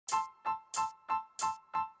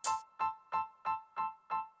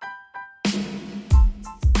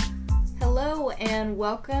and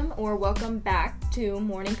welcome back to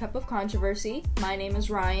Morning Cup of Controversy. My name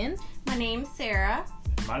is Ryan. My name's Sarah.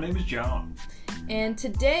 My name is John. And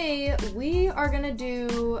today we are going to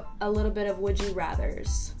do a little bit of Would You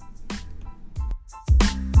Rathers.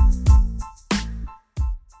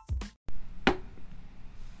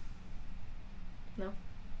 No?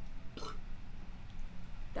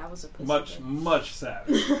 That was a pussy. Much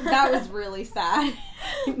sadder. That was really sad.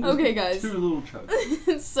 Okay, guys. Two little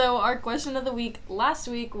chugs. So our question of the week last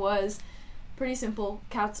week was pretty simple,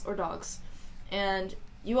 cats or dogs. And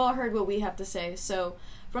you all heard what we have to say. So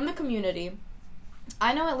from the community,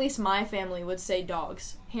 I know at least my family would say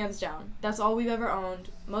dogs, hands down. That's all we've ever owned.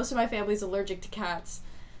 Most of my family's allergic to cats.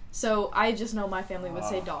 So I just know my family would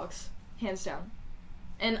say dogs, hands down.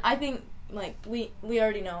 And I think, like, we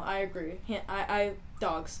already know, I agree.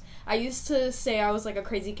 Dogs. I used to say I was like a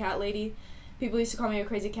crazy cat lady. People used to call me a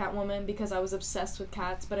crazy cat woman because I was obsessed with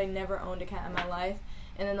cats, but I never owned a cat in my life.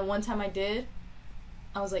 And then the one time I did,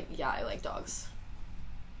 I was like, yeah, I like dogs.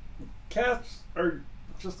 Cats are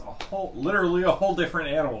just literally a whole different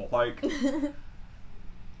animal. Like,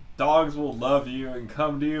 dogs will love you and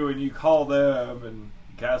come to you and you call them, and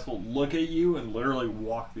cats will look at you and literally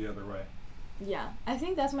walk the other way. Yeah, I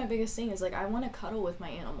think that's my biggest thing is, like, I want to cuddle with my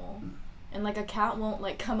animal. And, like, a cat won't,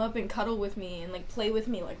 like, come up and cuddle with me and, like, play with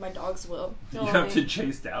me like my dogs will. You have to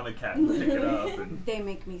chase down a cat and pick it up. And... They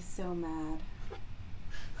make me so mad.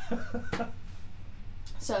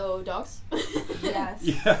 So, dogs? Yes,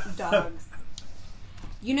 yeah. Dogs.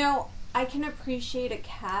 You know, I can appreciate a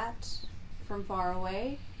cat from far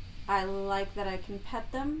away. I like that I can pet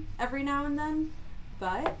them every now and then.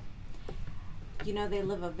 But, you know, they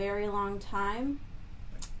live a very long time.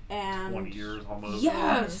 And 20 years almost.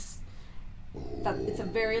 Yes! It's a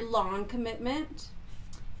very long commitment.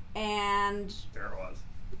 And... There it was.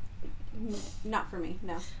 Not for me,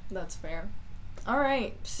 no. That's fair.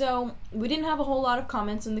 Alright, so we didn't have a whole lot of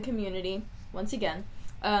comments in the community, once again.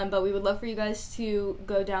 But we would love for you guys to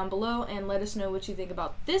go down below and let us know what you think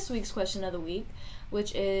about this week's question of the week,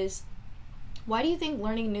 which is, why do you think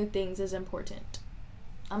learning new things is important?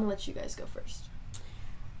 I'm going to let you guys go first.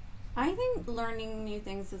 I think learning new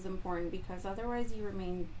things is important because otherwise you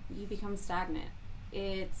become stagnant.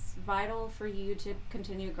 It's vital for you to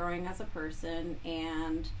continue growing as a person,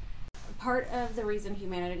 and part of the reason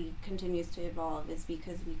humanity continues to evolve is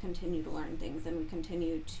because we continue to learn things and we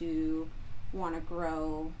continue to want to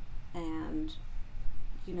grow and,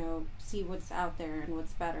 you know, see what's out there and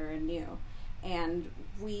what's better and new. And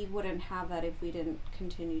we wouldn't have that if we didn't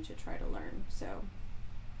continue to try to learn. So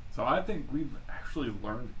I think we've actually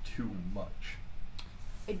learned too much.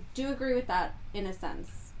 I do agree with that in a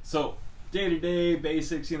sense. So day-to-day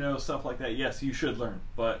basics, you know, stuff like that, yes, you should learn.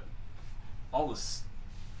 But all this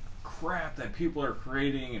crap that people are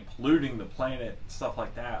creating and polluting the planet and stuff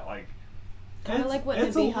like that, like... Kind of like what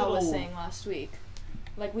Nabiha was saying last week.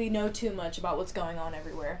 Like, we know too much about what's going on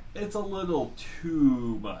everywhere. It's a little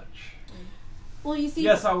too much. Well, you see...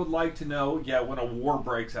 Yes, I would like to know, when a war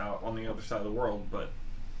breaks out on the other side of the world, but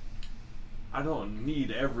I don't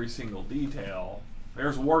need every single detail.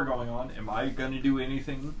 There's a war going on. Am I going to do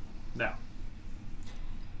anything? No.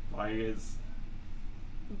 But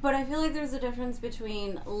I feel like there's a difference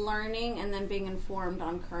between learning and then being informed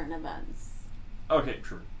on current events. Okay,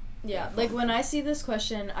 true. Yeah, like when I see this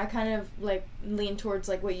question, I kind of like lean towards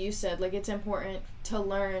like what you said. Like, it's important to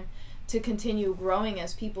learn to continue growing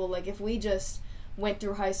as people. Like, if we just went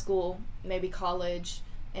through high school, maybe college,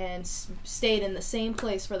 and stayed in the same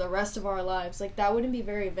place for the rest of our lives, like, that wouldn't be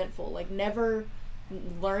very eventful. Like, never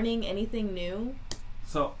learning anything new.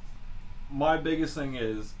 So, my biggest thing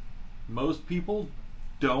is, most people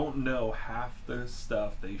don't know half the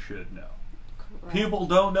stuff they should know. Correct. People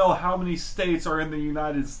don't know how many states are in the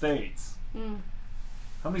United States.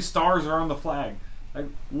 How many stars are on the flag. Like,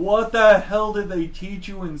 what the hell did they teach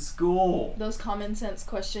you in school? Those common sense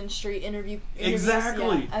question street interviews.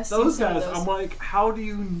 Exactly. Yeah, those guys, I'm like, how do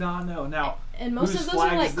you not know? Now, and most of those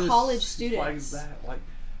are like college students. That? Like,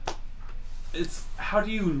 it's, how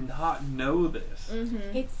do you not know this?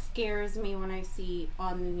 Mm-hmm. It scares me when I see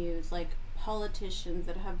on the news, like, politicians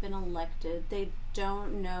that have been elected, they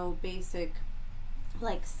don't know basic,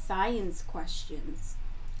 like, science questions.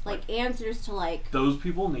 Like, answers to, like... Those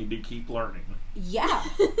people need to keep learning. Yeah.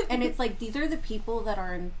 And it's like, these are the people that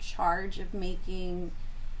are in charge of making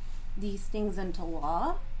these things into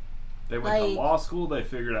law. They went to law school, they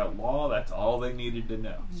figured out law, that's all they needed to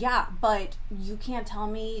know. Yeah, but you can't tell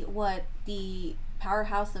me what the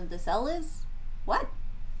powerhouse of the cell is? What?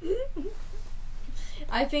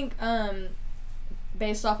 I think,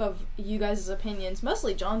 based off of you guys' opinions,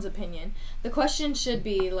 mostly John's opinion, the question should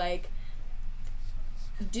be, like,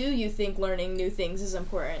 do you think learning new things is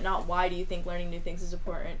important, not why do you think learning new things is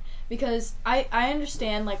important. Because I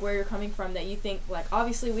understand, like, where you're coming from, that you think, like,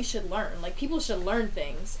 obviously we should learn. Like, people should learn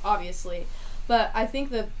things, obviously. But I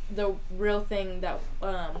think that the real thing that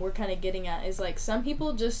we're kind of getting at is, like, some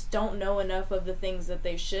people just don't know enough of the things that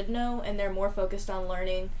they should know, and they're more focused on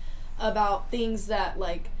learning about things that,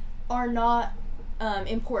 like, are not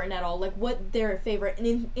important at all. Like, what their favorite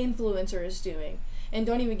influencer is doing. And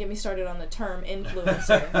don't even get me started on the term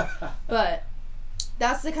influencer. But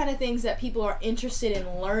that's the kind of things that people are interested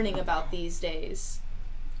in learning about these days.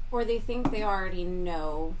 Or they think they already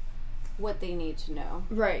know what they need to know.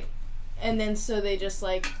 Right. And then so they just,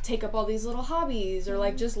 like, take up all these little hobbies, or,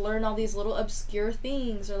 like, just learn all these little obscure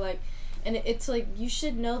things, or, like, and it's like, you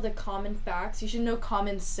should know the common facts. You should know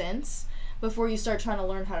common sense before you start trying to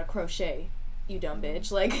learn how to crochet, you dumb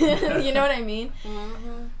bitch. Like, you know what I mean?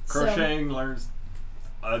 Mm-hmm. Crocheting learns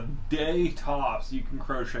a day tops. You can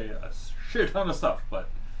crochet a shit ton of stuff, but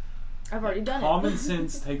I've already done common it.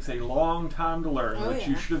 sense takes a long time to learn, Oh, which yeah.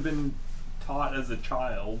 you should have been taught as a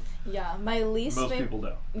child. Yeah, my least Most people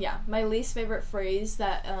don't. Yeah, my least favorite phrase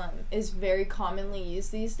that is very commonly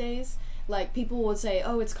used these days. Like, people would say,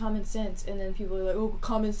 "Oh, it's common sense," and then people are like, "Oh,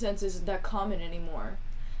 common sense isn't that common anymore."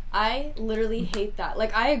 I literally hate that.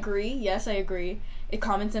 Like, I agree. Yes, I agree.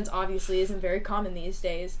 Common sense obviously isn't very common these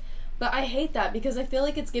days. But I hate that because I feel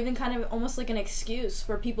like it's given kind of almost like an excuse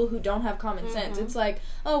for people who don't have common sense. It's like,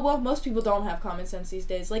 oh, well, most people don't have common sense these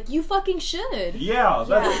days. Like, you fucking should. Yeah,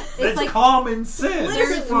 that's like, common sense.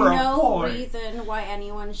 There's for a no point. reason why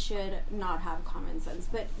anyone should not have common sense.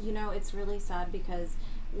 But, you know, it's really sad because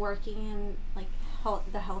working in, like,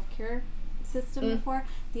 the healthcare system before,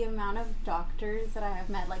 the amount of doctors that I have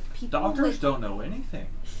met, like, people Doctors don't know anything.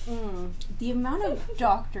 the amount of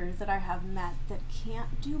doctors that I have met that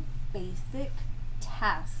can't do basic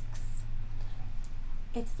tasks.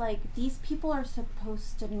 It's like, these people are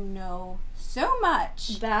supposed to know so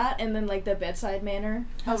much. That, and then, like, the bedside manner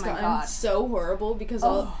has Oh my gotten God. so horrible because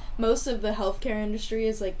most of the healthcare industry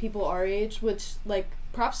is, like, people our age, which, like,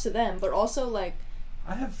 props to them, but also, like,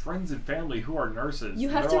 I have friends and family who are nurses. You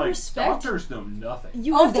and have they're to like, respect- Doctors know nothing.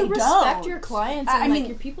 you Oh, have to they respect don't. your clients, I and, like, mean-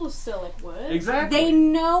 your people still, like, what? Exactly. They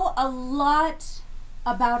know a lot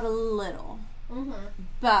about a little. Mm-hmm.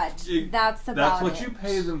 But that's about That's what it. you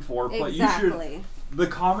pay them for. But Exactly. you should. The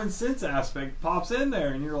common sense aspect pops in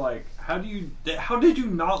there, and you're like, how did you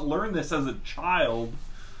not learn this as a child?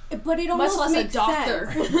 But it Much almost less a makes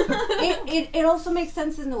doctor. sense. it also makes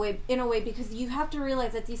sense in a way because you have to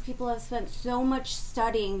realize that these people have spent so much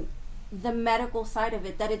studying the medical side of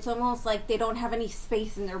it that it's almost like they don't have any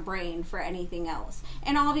space in their brain for anything else.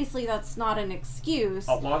 And obviously that's not an excuse.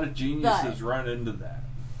 A lot of geniuses run into that.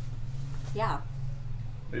 Yeah.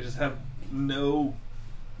 They just have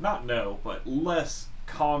but less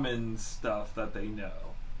common stuff that they know.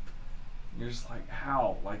 You're just like,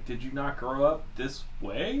 how? Like, did you not grow up this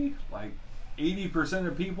way? Like, 80%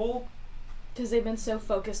 of people? Because they've been so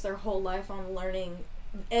focused their whole life on learning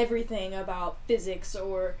everything about physics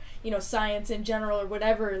or, you know, science in general or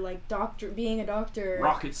whatever, like being a doctor.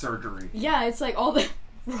 Rocket surgery. Yeah, it's like all the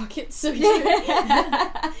rocket surgery.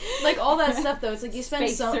 Like all that stuff though. It's like you spend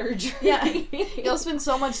Space surgery. Yeah. You'll spend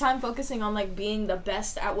so much time focusing on like being the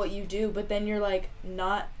best at what you do, but then you're like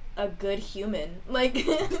not a good human. Like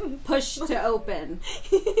Push to open.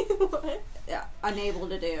 What? Yeah, unable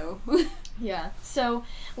to do. Yeah. So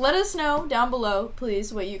let us know down below,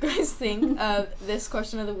 please, what you guys think of this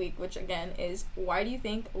question of the week, which again is, why do you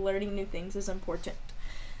think learning new things is important?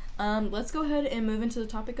 Let's go ahead and move into the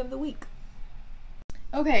topic of the week.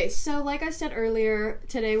 Okay, so like I said earlier,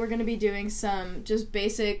 today we're going to be doing some just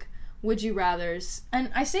basic would you rathers.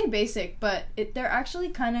 And I say basic, but they're actually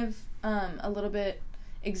kind of a little bit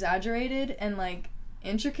exaggerated and like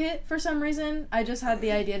intricate for some reason. I just had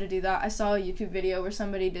the idea to do that. I saw a YouTube video where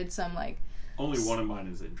somebody did some like Only one of mine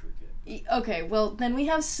is intricate. okay, well then we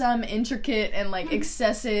have some intricate and like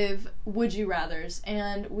excessive would you rathers,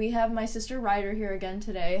 and we have my sister Ryder here again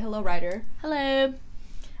today. Hello, Ryder. Hello.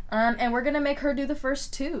 And we're gonna make her do the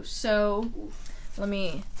first two. So let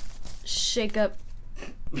me shake up.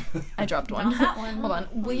 I dropped one. Not that one. Hold on.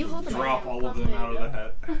 Will you hold the mic? Drop all of them out of the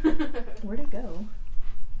hat. Where'd it go?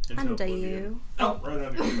 Into Under oblivion. you. Oh, right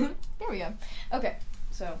under you. There we go. Okay,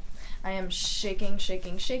 so I am shaking, and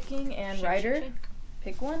Shake, Ryder, shake, shake.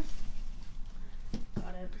 pick one.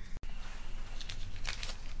 Got it.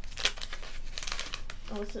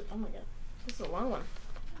 Oh my god. This is a long one.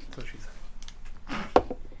 That's what she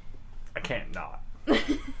said. I can't not.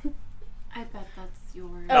 I bet that's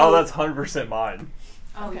yours. Oh, that's 100% mine.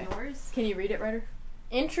 Oh, Okay. yours? Can you read it, Ryder?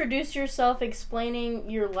 Introduce yourself explaining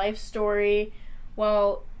your life story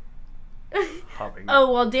while Hopping.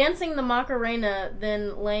 while dancing the Macarena,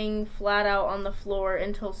 then laying flat out on the floor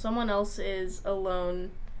until someone else is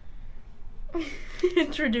alone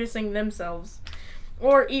introducing themselves.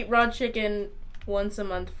 Or eat raw chicken once a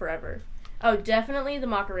month forever. Oh, definitely the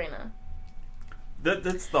Macarena.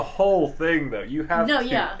 That's the whole thing, though. You have No, to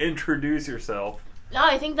yeah. introduce yourself No,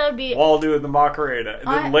 I think that would be... while doing the Macarena, and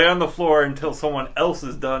then I- lay on the floor until someone else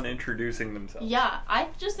is done introducing themselves. Yeah, I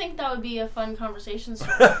just think that would be a fun conversation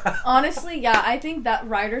starter. Honestly, yeah, I think that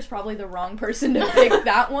Ryder's probably the wrong person to pick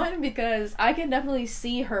that one because I can definitely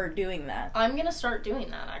see her doing that. I'm gonna start doing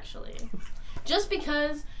that, actually. Just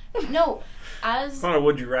because... No, as... It's not a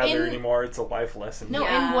would you rather In- anymore, it's a life lesson. No,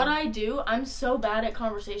 Yeah. and what I do, I'm so bad at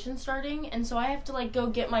conversation starting, and so I have to, like, go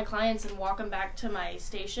get my clients and walk them back to my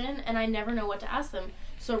station, and I never know what to ask them.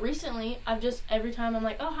 So recently, I've just, every time I'm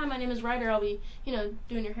like, oh, hi, my name is Ryder, I'll be,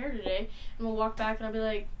 doing your hair today, and we'll walk back, and I'll be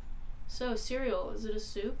like, so, cereal, is it a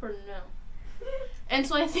soup or no? And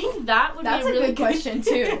so I think that would That's be a a really good question,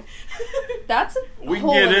 too. That's a We can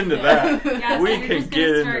whole get other into thing. that. Yeah, so We you're can just get gonna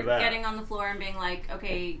into start that. getting on the floor and being like,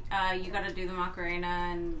 okay, you gotta do the Macarena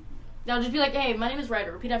and... I'll just be like, hey, my name is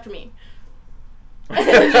Ryder, repeat after me. And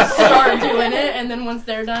then just start doing it, and then once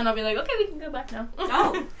they're done, I'll be like, okay, we can go back now.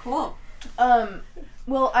 Oh, cool.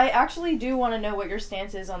 Well, I actually do want to know what your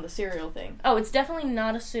stance is on the cereal thing. Oh, it's definitely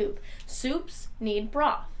not a soup. Soups need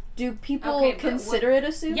broth. Do people Okay, but consider it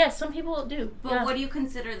a soup? Yes, some people do. But yeah. what do you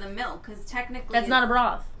consider the milk? Because technically... That's not a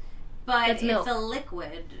broth. But that's it's milk. a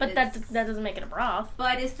liquid. But that doesn't make it a broth.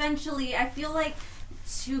 But essentially, I feel like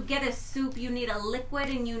to get a soup, you need a liquid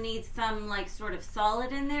and you need some, like, sort of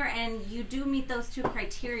solid in there. And you do meet those two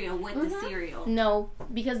criteria with the cereal. No,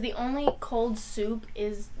 because the only cold soup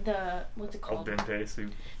is the... What's it Al called? dente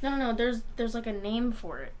soup. No, there's like a name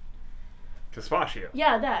for it. Gazpacho.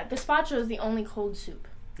 Yeah, that. Gazpacho is the only cold soup.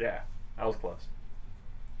 Yeah, that was close.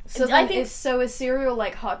 So, I then think- is cereal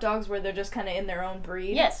like hot dogs where they're just kind of in their own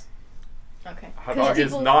breed? Yes. Okay. Hot 'Cause dog is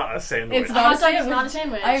people- not a sandwich. It's A not hot a dog is sandwich. not a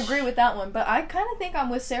sandwich. I agree with that one, but I kind of think I'm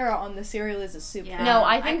with Sarah on the cereal is a soup. Yeah. No,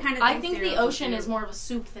 I I think kinda I think think the cereal's a ocean soup. is more of a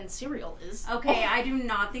soup than cereal is. Okay, I do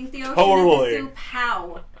not think the ocean Totally. is a soup.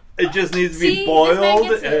 How? It just needs to See, be this boiled, man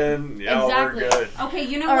gets it. and yeah, Exactly. we're good. Okay,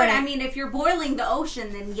 you know All what? right. I mean, if you're boiling the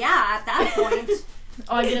ocean, then yeah, at that point...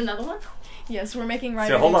 Oh, I get another one? Yes, we're making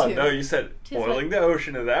Ryder So hold do on, too. no, you said Tis boiling the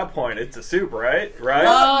ocean at that point. It's a soup, right? Right?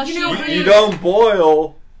 Oh, you know, you don't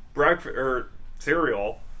boil breakfast or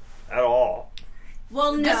cereal at all.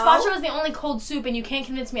 Well, no. Gazpacho is the only cold soup, and you can't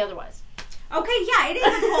convince me otherwise. Okay, yeah, it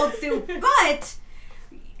is a cold soup, but...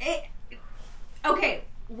 Okay,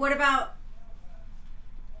 what about...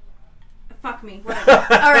 Fuck me, whatever.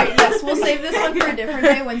 All right, yes, we'll save this one for a different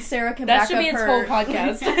day when Sarah can That back should up be its her whole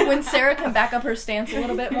podcast. when Sarah can back up her stance a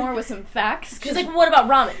little bit more with some facts. She's like, what about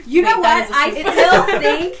ramen? You know Wait, that what? is a I soup. still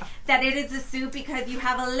think that it is a soup because you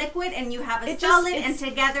have a liquid and you have a It just- solid, and it's-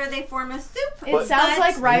 together they form a soup. It sounds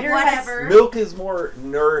like Ryder has- whatever. Milk is more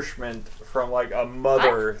nourishment from like a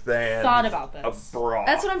mother than thought about a this. broth.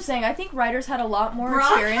 That's what I'm saying. I think Ryder's had a lot more Broth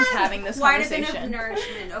experience has having this quite a bit of conversation.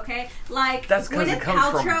 nourishment, okay? Like That's 'cause Gwyneth it comes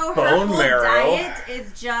from Paltrow, her bone whole marrow. diet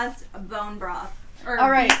is just bone broth or All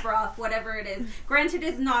right. beef broth, whatever it is. Granted,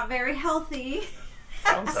 it's not very healthy.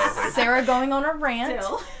 Sounds healthy. Sarah going on a rant.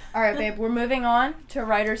 Still. All right, babe, we're moving on to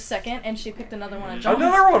Ryder's second, and she picked another one of John's.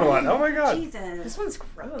 Another one went. Oh my god. This Jesus. one's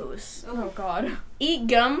gross. Oh God. Eat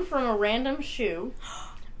gum from a random shoe,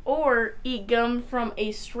 or eat gum from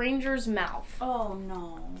a stranger's mouth. Oh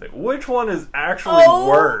no. Which one is actually Oh.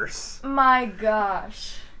 worse? My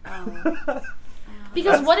gosh. Oh.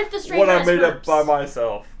 Because That's what if the stranger what I has made herpes? up by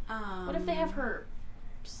myself. What if they have herpes?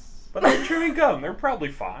 But they're chewing gum. They're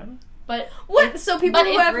probably fine. But What? So people But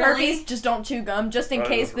who if have really- herpes just don't chew gum, just in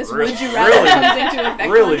case this Really- would you rather really- comes into effect.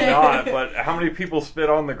 Really one day? not, but how many people spit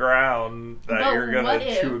on the ground that But you're gonna what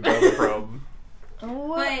if- chew gum from?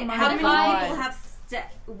 Oh But my how many God. people have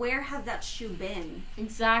where has that shoe been?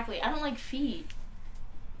 exactly, I don't like feet.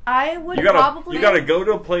 I would You gotta probably. go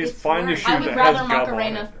to a place, It's find a worse. shoe I would that rather has gum on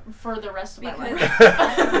Macarena it. for the rest of my Because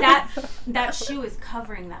life. that shoe is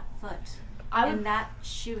covering that foot. I And would. that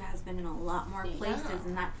shoe has been in a lot more places Yeah.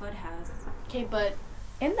 than that foot has. Okay, but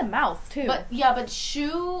in the mouth too. but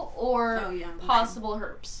shoe or Oh, yeah. possible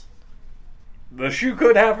herpes. The shoe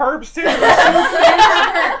could have herpes too.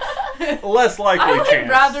 Less likely I would chance.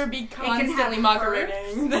 rather be have constantly herpes.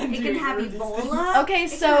 macarating than It do can have these things. Ebola. Okay, it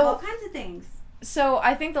can so- have all kinds of things. So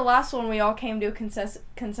I think the last one we all came to a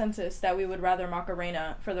consensus that we would rather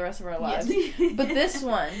Macarena for the rest of our lives. But this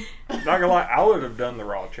one, Not gonna lie, I would have done the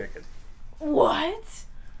raw chicken. what?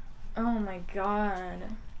 Oh my God.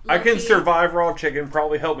 I can low-key, survive raw chicken,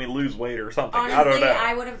 probably help me lose weight or something. Honestly, I don't know.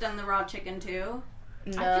 I would have done the raw chicken too.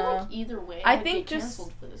 I feel No. like either way, I I'd think get just-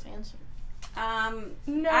 canceled for this answer.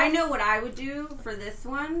 No. I know what I would do for this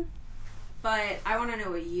one, but I want to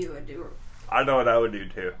know what you would do. I know what I would do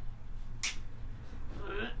too.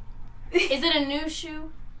 Is it a new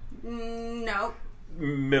shoe? No.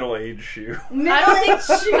 Middle-aged shoe.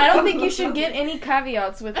 I don't think you should get any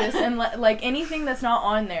caveats with this and like anything that's not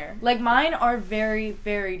on there. Like mine are very,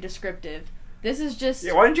 very descriptive. This is just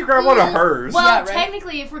Yeah, why didn't you grab one of hers? Well, Yeah, right?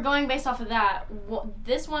 technically, if we're going based off of that,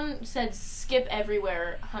 this one said skip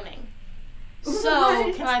everywhere humming. So,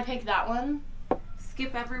 What? can I pick that one?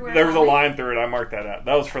 Skip everywhere. There was a humming. line through it. I marked that out.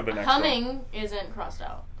 That was for the next one. Humming isn't crossed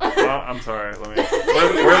out. I'm sorry. Let me.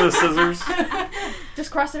 Where are the scissors?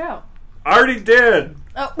 just cross it out. I already did.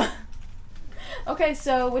 Oh. Okay,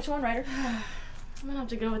 so which one, Ryder? I'm gonna have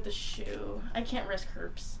to go with the shoe. I can't risk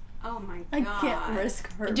herpes. Oh my god. I can't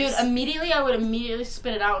risk her. Dude, I would immediately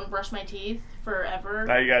spit it out and brush my teeth forever.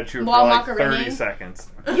 Now you gotta chew for While like macaroni? 30 seconds.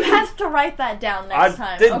 You have to write that down next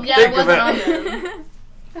time. didn't Okay. Yeah, think it of wasn't it.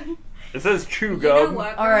 on there. It says chew You gum. know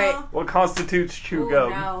what, All right. girl? What constitutes chew Ooh,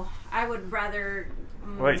 gum? No, I would rather.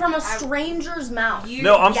 Wait. From a I- stranger's mouth. You-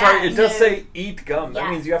 No, I'm yeah, sorry. It does no. say eat gum. That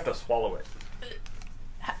Yes. means you have to swallow it.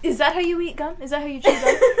 Is that how you eat gum? Is that how you chew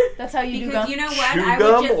gum? That's how you do Because gum? you know what? Chew I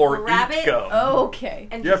gum would just or grab eat it gum? Oh, okay.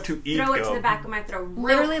 and You just have to eat throw it to gum. the back of my throat. Real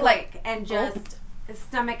Literally, quick, like, and just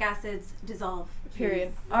stomach acids dissolve.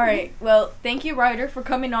 Period. Alright, well, thank you, Ryder, for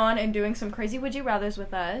coming on and doing some crazy would you rathers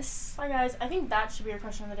with us. Hi guys, I think that should be our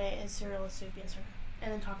question of the day: is cereal a soup? Yes or no?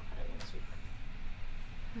 And then talk about it next week.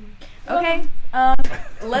 Okay,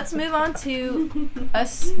 let's move on to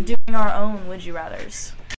us doing our own would you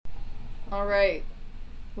rathers. Alright,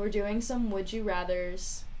 we're doing some would you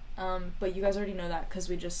rathers, but you guys already know that because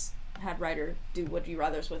we just had Ryder do would you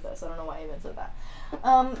rathers with us. I don't know why I even said that.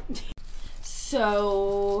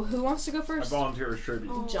 So, who wants to go I first? volunteer as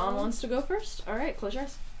tribute. John wants to go first? Alright, close your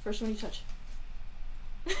eyes. First one you touch.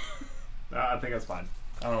 I think that's fine.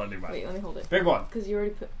 I don't want to do mine. Wait, let me hold it. Big one. Because you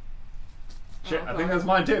already put... Shit, Oh, I think God. that's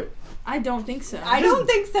mine too. I don't think so. I don't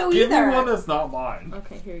think so Give either. me one that's not mine.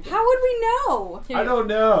 Okay, here you go. How would we know? Here I you go. don't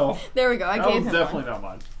know. There we go. I That gave was him definitely one. not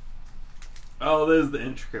mine. Oh, this is the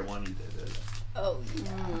intricate one you did. Isn't it? Oh,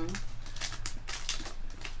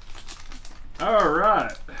 yeah.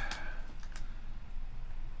 Alright.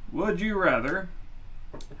 Would you rather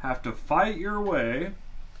have to fight your way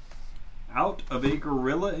out of a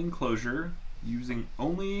gorilla enclosure using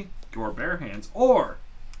only your bare hands, or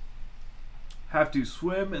have to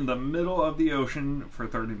swim in the middle of the ocean for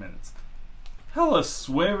 30 minutes? Hella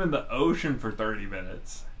swim in the ocean for 30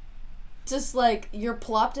 minutes. Just like you're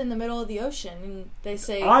plopped in the middle of the ocean and they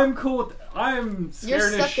say I'm cool with I'm scared you're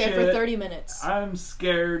as stuck shit. there for 30 minutes. I'm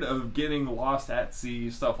scared of getting lost at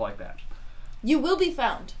sea, stuff like that. You will be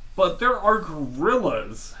found. But there are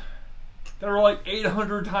gorillas that are like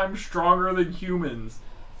 800 times stronger than humans.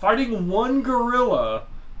 Fighting one gorilla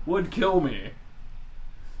would kill me.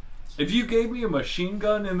 If you gave me a machine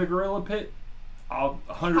gun in the gorilla pit, I'll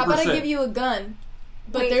 100%. How about I give you a gun,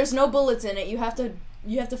 but Wait. there's no bullets in it. You have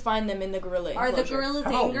to find them in the gorilla Are the enclosure. gorillas How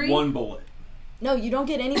about angry? one bullet? No, you don't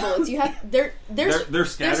get any bullets. You have there's They're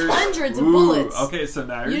scattered. hundreds of Ooh, bullets. Okay, so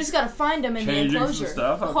now you you're just gotta find them in the changing some enclosure.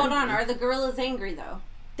 stuff. Okay. Hold on, are the gorillas angry though?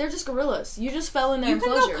 They're just gorillas. You just fell in their You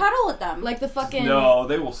can enclosure. go cuddle with them. Like the fucking No,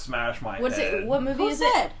 they will smash my what's head. it? What movie Who is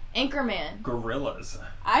said? it? Anchorman. Gorillas.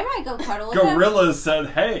 I might go cuddle with them. Gorillas said,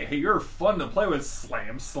 hey, you're fun to play with.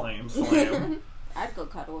 Slam, slam, slam. I'd go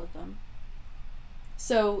cuddle with them.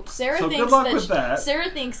 So Sarah So good thinks luck that with that. Sarah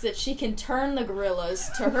thinks that she can turn the gorillas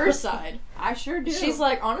to her side. I sure do. She's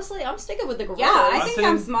like, honestly, I'm sticking with the gorillas. yeah, I I think think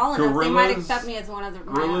I'm small enough. They might gorillas- accept me as one of their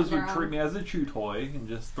Gorillas their would own. treat me as a chew toy and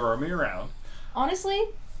just throw me around. Honestly,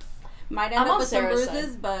 Might end I'm up on with some Sarah's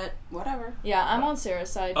bruises, but whatever. yeah, I'm on Sarah's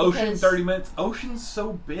side. Ocean because 30 minutes. Ocean's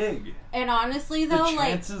so big. And honestly, The though, like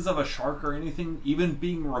chances of a shark or anything even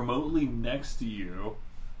being remotely next to you.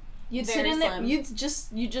 You'd Very sit in there. slim.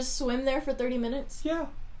 You just swim there for 30 minutes. Yeah.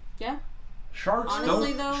 Yeah. Sharks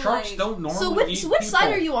Honestly, don't. though, Sharks like- don't normally So which eat side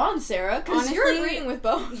people. are you on, Sarah? Because you're Honestly, agreeing with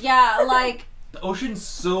both. yeah, like The ocean's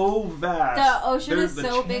so vast. The ocean There's is the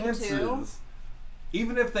so big, too. chances,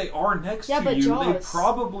 even if they are next Yeah, to but you, Jaws.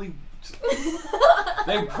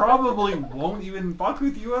 they probably won't even fuck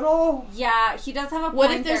with you at all. yeah, he does have a point.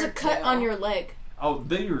 What if there's a there, cut too. on your leg? Oh,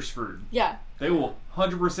 then you're screwed. Yeah. They will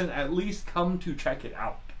 100% at least come to check it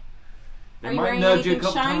out. They Are you might wearing nudge you a anything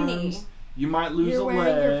couple shiny? times. You might lose You're a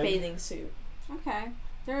wearing your leg. bathing suit. Okay,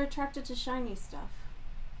 they're attracted to shiny stuff.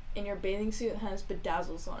 And your bathing suit has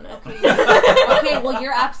bedazzles on it. Okay, okay, well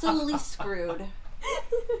you're absolutely screwed.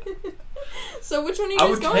 So which one are you I guys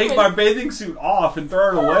would going take with? my bathing suit off and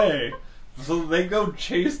throw it away. So they go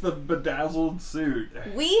chase the bedazzled suit.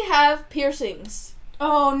 We have piercings.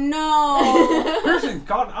 Oh no. Piercings,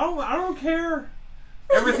 God, I don't care.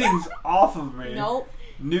 Everything's off of me. Nope.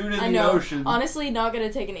 Nude in I the know. ocean. Honestly, not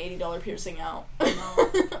gonna take an $80 piercing out.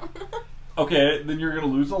 Okay, then you're gonna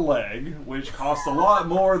lose a leg, which costs a lot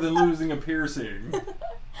more than losing a piercing.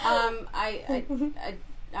 I'm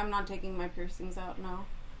not taking my piercings out. No.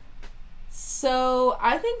 So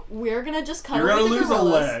I think we're gonna just cuddle You're gonna with the lose a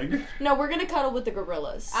gorillas. leg. No, we're gonna cuddle with the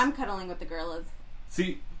gorillas. I'm cuddling with the gorillas.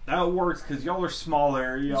 See, that works because y'all are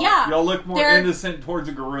smaller. Yeah, Y'all look more they're- innocent towards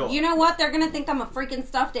a gorilla. You know what? They're gonna think I'm a freaking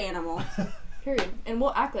stuffed animal. Period. And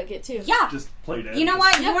we'll act like it too. Yeah. Just play dead. You know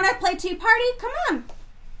what? Yeah. You want to play Tea Party? Come on.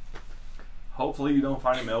 Hopefully you don't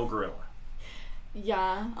find a male gorilla.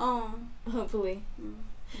 Yeah. Oh. Hopefully.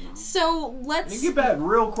 No. So let's You get back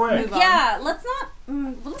real quick. Move on. Yeah. Let's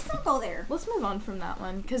not go there. let's move on from that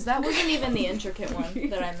one because that wasn't even the intricate one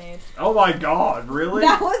that I made. Oh my God! Really?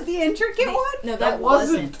 That was the intricate one. No, that That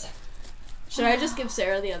wasn't. wasn't. Should I just give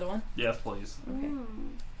Sarah the other one? Yes, please. Okay.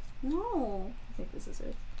 No. I think this is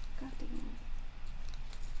it. God damn it.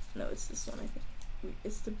 No, it's this one. I think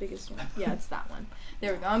it's the biggest one. Yeah, it's that one.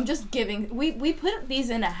 There we go. I'm just giving. We put these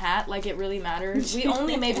in a hat like it really matters. We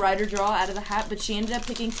only made Ryder draw out of the hat, but she ended up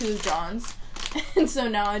picking 2 of John's, and so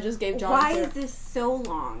now I just gave John. Why Sarah. is this so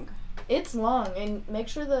long? It's long, and make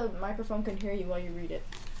sure the microphone can hear you while you read it.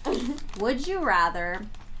 Would you rather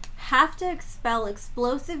have to expel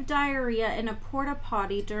explosive diarrhea in a porta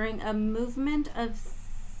potty during a movement of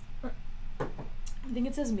I think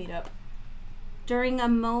it says meetup. during a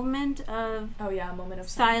moment of Oh yeah, a moment of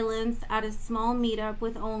silence. silence at a small meetup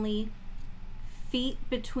with only feet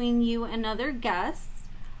between you and other guests,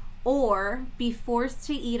 or be forced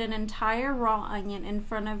to eat an entire raw onion in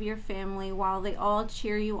front of your family while they all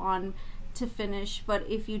cheer you on to finish, but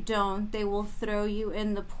if you don't, they will throw you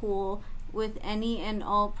in the pool with any and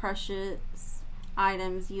all precious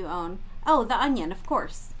items you own. Oh, the onion, of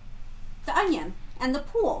course. The onion and the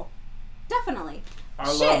pool. Definitely. I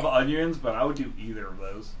Shit. love onions, but I would do either of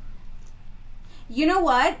those. You know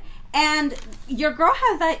what? And your girl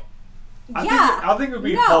has that. I Yeah. think it would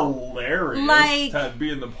be No. hilarious Like- to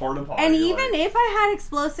be in the porta potty. And even if I had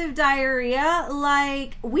explosive diarrhea,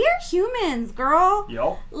 like, we're humans, girl.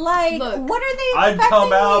 Yup. Like, Look, what are they I'd expecting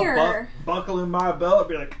come out, here? buckle in my belt,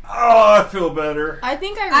 be like, oh, I feel better. I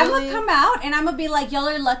think I I really would come out and I'm gonna be like, y'all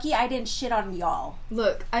are lucky I didn't shit on y'all.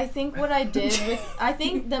 look. I think what I did with I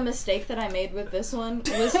think the mistake that I made with this one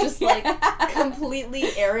was just like completely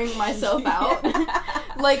airing myself out.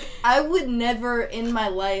 Like I would never in my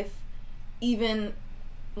life even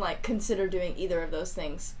like consider doing either of those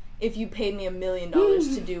things if you paid me $1 million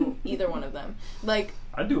to do either one of them. Like,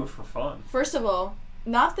 I'd do it for fun. first of all,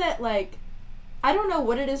 not that like I don't know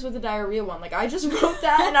what it is with the diarrhea one. Like I just wrote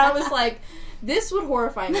that and I was like, this would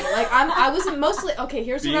horrify me. Like I wasn't mostly okay.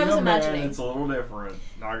 Here's Being what I was a man, imagining. it's a little different.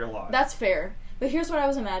 Not gonna lie. That's fair. But here's what I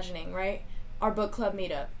was imagining, right? Our book club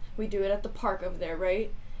meetup. We do it at the park over there,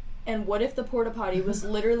 right? And what if the porta potty was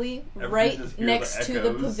literally Everyone right just hear next the to the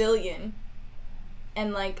echoes. pavilion?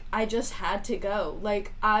 And like I just had to go.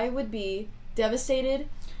 Like I would be devastated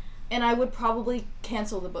and I would probably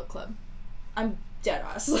cancel the book club. I'm dead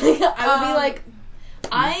ass. Like I would be like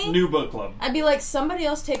New book club. I'd be like, somebody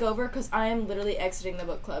else take over because I am literally exiting the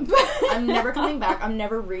book club. I'm never coming back. I'm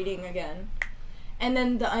never reading again. And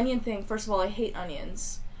then the onion thing, first of all, I hate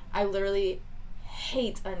onions. I literally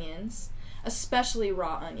hate onions, especially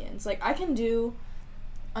raw onions. Like, I can do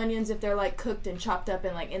onions if they're, like, cooked and chopped up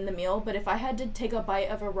and, like, in the meal, but if I had to take a bite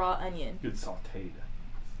of a raw onion, Good sauteed.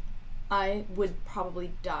 I would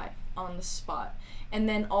probably die on the spot. And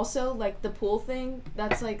then also, like, the pool thing,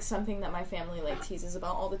 that's, like, something that my family, like, teases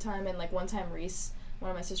about all the time. And, like, one time Reese,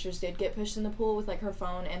 one of my sisters, did get pushed in the pool with, like, her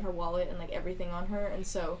phone and her wallet and, like, everything on her. And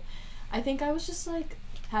so I think I was just, like,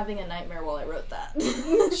 having a nightmare while I wrote that.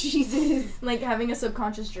 Jesus. Like, having a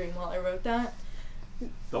subconscious dream while I wrote that.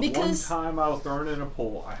 The Because- one time I was thrown in a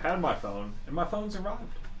pool, I had my phone, and my phone survived.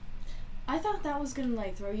 I thought that was gonna,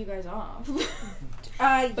 like, throw you guys off.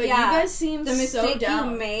 But Yeah. you guys seem The so mistake you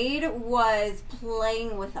down. made was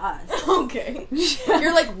playing with us. Okay.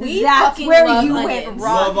 You're like, we That's fucking where love you went onions.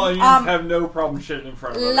 wrong. Love onions have no problem shitting in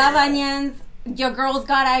front of other Love people. onions. Your girl's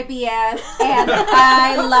got IBS, and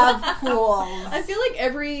I love pools. I feel like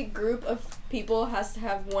every group of people has to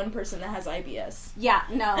have one person that has IBS. Yeah,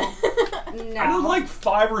 no, I know no. like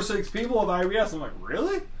 5 or 6 people with IBS. I'm like,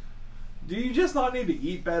 really? Do you just not need to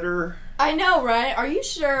eat better? I know, right? Are you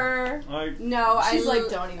sure? Like, No, She's I like,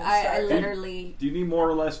 don't even I start. literally do you need more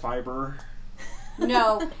or less fiber?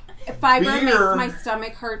 no. Fiber Beer. makes my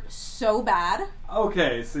stomach hurt so bad.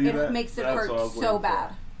 Okay, see It makes it that's hurt what I was so looking for.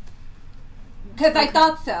 bad. Because I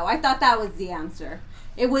thought so. I thought that was the answer.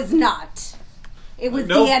 It was not. It was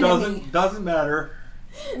Nope, the enemy. doesn't matter.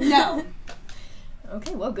 No.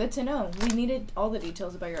 Okay, well, good to know. We needed all the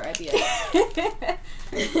details about your IBS.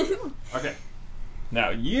 Okay. Now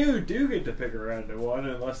you do get to pick a random one,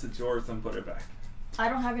 unless it's yours, then put it back. I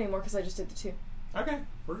don't have any more because I just did the 2. Okay,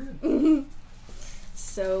 we're good.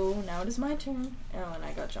 So now it is my turn. Oh, and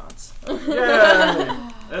I got John's. Yay!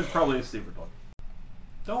 That's probably a stupid one.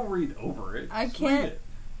 Don't read over it. I Just can't- read it.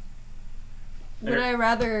 Would I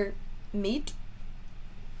rather meat?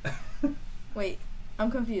 Wait, I'm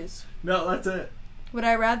confused. No, that's it. Would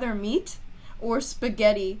I rather meat or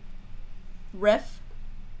spaghetti? Ref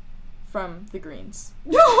from the Greens.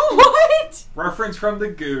 What? Reference from the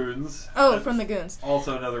Goons. Oh, That's from the Goons.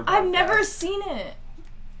 Also another podcast. I've never seen it.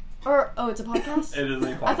 Or, oh, it's a podcast? It is a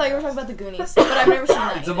podcast. I thought you were talking about the Goonies, but I've never seen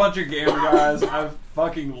that. It's a bunch of gamer guys. I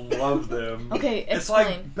fucking love them. Okay, It's explain.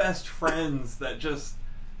 like best friends that just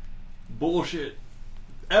bullshit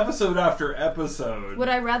episode after episode. Would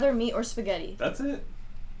I rather meat or spaghetti? That's it.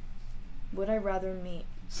 Would I rather meat?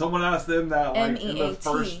 Someone asked them that like in the MEAT.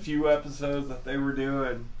 first few episodes that they were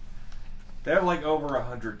doing. They have like over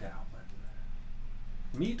 100 now.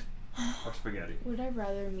 Meat or spaghetti? Would I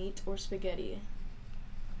rather meat or spaghetti?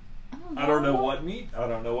 I don't know what meat. I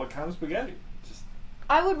don't know what kind of spaghetti. Just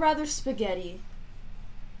I would rather spaghetti.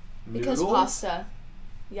 Because noodles? pasta.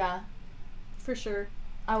 Yeah. For sure.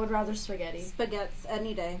 I would rather spaghetti. Spaghettis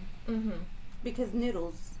any day. Mm-hmm. Because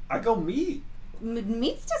noodles. I go meat.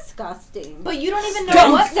 Meat's disgusting. But you don't even know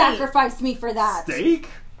Don't what meat. sacrifice me for that. Steak?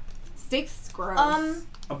 Steak's gross.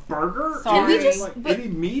 A burger? Sorry. Can we just- Like but- any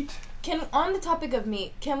meat? Can on the topic of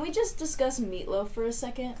meat, can we just discuss meatloaf for a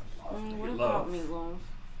second? What Meatloaf. about meatloaf?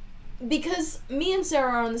 Because me and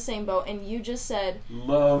Sarah are on the same boat, and you just said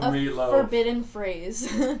Love a meatloaf. forbidden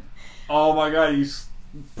phrase. Oh my god, you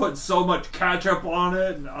put so much ketchup on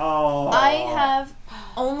it. And, oh. I have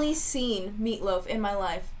only seen meatloaf in my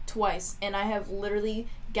life twice, and I have literally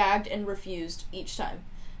gagged and refused each time.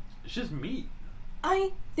 It's just meat.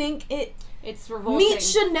 I think It's revolting. meat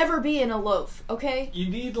should never be in a loaf, okay? You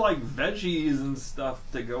need like veggies and stuff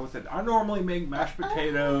to go with it. I normally make mashed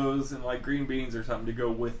potatoes and like green beans or something to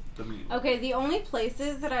go with the meat. Okay, the only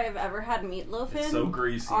places that I have ever had meatloaf It's in so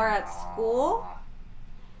greasy. are at school,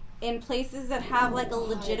 in places that have like a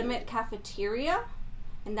legitimate cafeteria,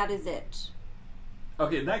 and that is it.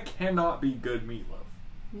 Okay, that cannot be good meatloaf.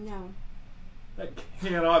 No. That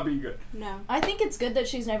cannot be good. No. I think it's good that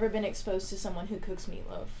she's never been exposed to someone who cooks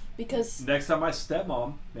meatloaf. Because Next time my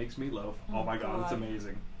stepmom makes meatloaf, oh my god, it's God.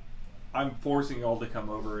 amazing. I'm forcing y'all to come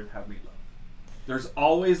over and have meatloaf. There's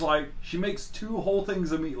always like, she makes 2 whole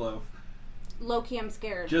things of meatloaf Low-key, I'm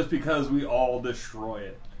scared. just because we all destroy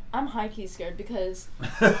it. I'm high-key scared because,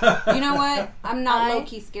 You know what? I'm not I-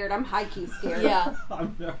 low-key scared. I'm high-key scared. yeah,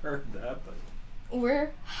 I've never heard that, but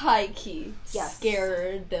we're high-key Yes.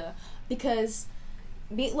 scared. Because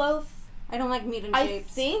meatloaf, I don't like meat in I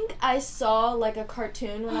shapes. think I saw like a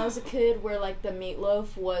cartoon when I was a kid where like the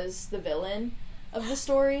meatloaf was the villain of the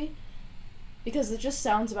story. Because it just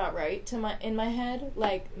sounds about right to in my head.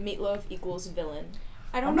 Like meatloaf equals villain.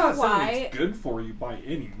 I don't I'm know not saying why. it's good for you by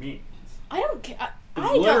any means. I don't care. It's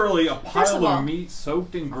I don't. literally a First of pile all- of meat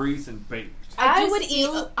soaked in grease and baked. I I just would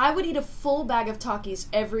feel- eat. I would eat a full bag of Takis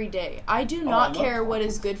every day. I do I not love care what Takis.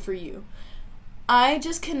 is good for you. I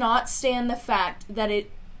just cannot stand the fact that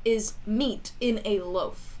it is meat in a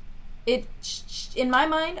loaf. In my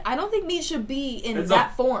mind, I don't think meat should be in It's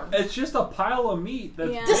that a- form. It's just a pile of meat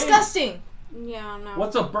that's Yeah. baked. Disgusting. Yeah, no.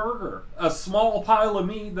 What's a burger? A small pile of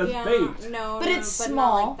meat that's yeah, baked. No, But no, it's but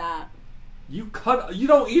small. Not like that. You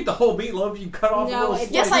don't eat the whole meatloaf. You cut off a No, little it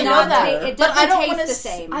slice. Yes, does I know not that. ta- it but I doesn't don't taste want the to.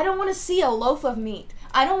 same. I don't want to see a loaf of meat.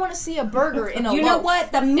 I don't want to see a burger in a You loaf. know what?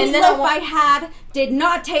 The then I meatloaf want- I had did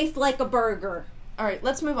not taste like a burger. All right,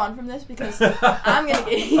 let's move on from this because I'm gonna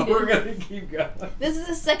get heated. We're gonna keep going. This is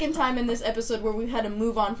the second time in this episode where we've had to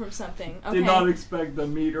move on from something. Okay. Did not expect the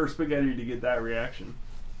meat or spaghetti to get that reaction.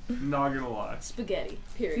 Not gonna lie. Spaghetti.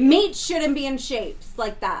 Period. Meat shouldn't be in shapes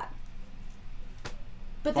like that.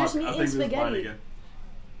 But there's Fuck, meat I in think this is mine spaghetti. again.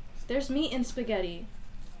 There's meat in spaghetti.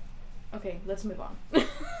 Okay, let's move on. Yeah,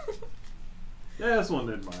 this one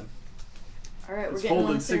didn't mind. All right, we're It's getting one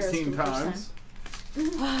folded of Sarah's 16 for the first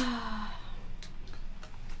times. time.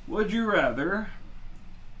 Would you rather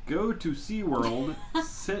go to SeaWorld,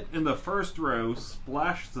 sit in the first row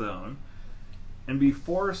splash zone, and be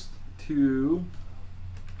forced to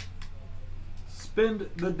spend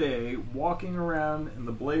the day walking around in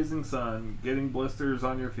the blazing sun, getting blisters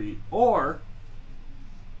on your feet, or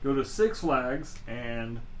go to Six Flags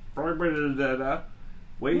and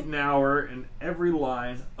wait an hour in every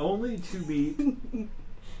line only to meet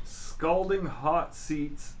scalding hot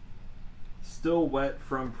seats still wet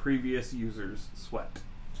from previous users' sweat.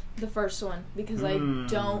 The first one, because I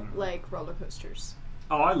don't like roller coasters.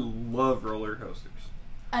 Oh, I love roller coasters.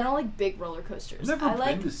 I don't like big roller coasters. I've never I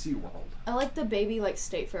like been to SeaWorld. I like the baby like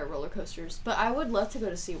State Fair roller coasters, but I would love to go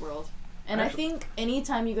to SeaWorld. And I think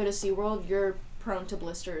anytime you go to SeaWorld, you're prone to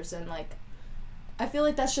blisters and like I feel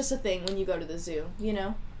like that's just a thing when you go to the zoo, you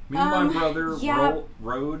know? Me and my brother yeah.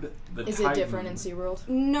 rode the Is Titan. it different in SeaWorld?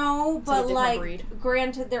 No, It's but a different like, breed.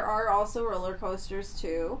 granted, there are also roller coasters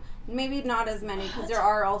too. Maybe not as many because there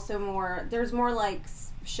are also more. There's more like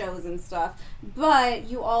shows and stuff. But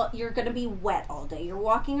you're gonna be wet all day. You're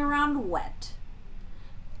walking around wet.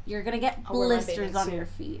 You're gonna get I'll wear my blisters bathing on suit. your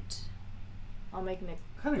feet. I'll make Nick.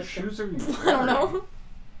 What kind of lift them. shoes are you wearing? I don't know.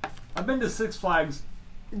 I've been to Six Flags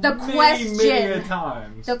The many a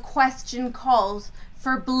times. The question calls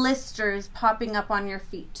for blisters popping up on your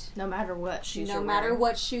feet. No matter what shoes No you're matter wearing.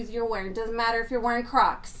 what shoes you're wearing. Doesn't matter if you're wearing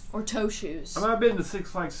Crocs. Or toe shoes. I mean, I've been to Six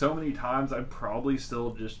Flags so many times, I'd probably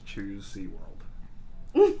still just choose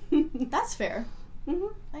SeaWorld. That's fair.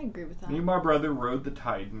 Mhm. I agree with that. Me and my brother rode the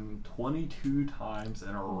Titan 22 times in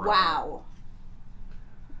a row. Wow.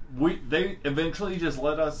 They eventually just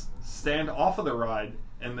let us stand off of the ride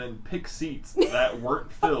and then pick seats that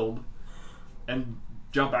weren't filled and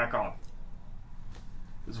jump back on.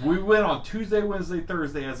 'Cause we went on Tuesday, Wednesday,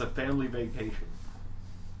 Thursday as a family vacation.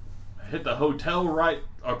 I hit the hotel right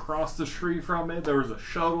across the street from it. There was a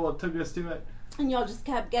shuttle that took us to it. And y'all just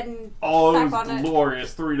kept getting Oh, it back on was it.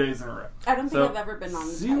 glorious 3 days in a row. I don't think So, I've ever been on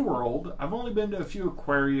the SeaWorld, I've only been to a few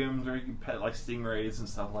aquariums where you can pet like stingrays and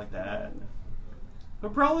stuff like that.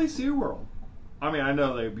 But probably SeaWorld. I mean, I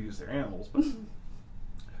know they abuse their animals, but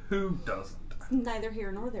who doesn't? Neither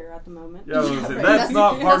here nor there at the moment. Yeah, I was gonna say, right. that's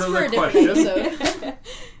not part that's of for the a different question. episode.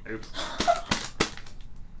 Oops.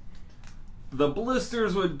 The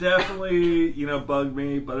blisters would definitely, bug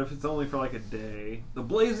me, but if it's only for like a day. The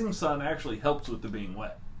blazing sun actually helps with the being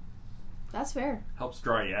wet. That's fair. Helps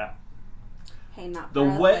dry you out. Hey, not The for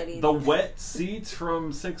us, ladies. wet seats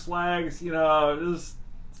from Six Flags,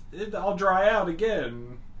 I'll dry out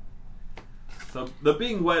again. So the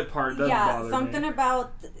being wet part doesn't bother something me.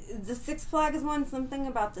 about the Six Flags one. Something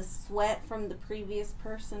about the sweat from the previous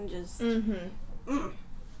person just. Mm-hmm.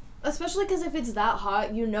 Especially because if it's that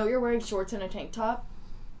hot, you're wearing shorts and a tank top.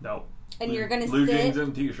 No. And you're gonna blue sit. jeans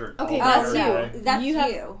and t-shirt. Okay, all that's day, you. every day. That's You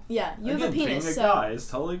have- you. Yeah, you have a Again, penis, being a so guy is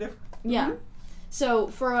totally different. yeah. Mhm. So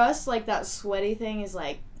for us, like that sweaty thing is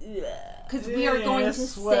like, Because we are going to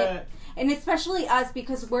sweat. sit, and especially us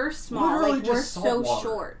because we're small. Literally Like we're just salt so water.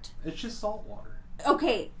 short. It's just salt water.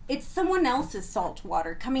 Okay, it's someone else's salt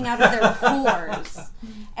water coming out of their pores.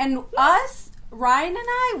 And us, Ryan and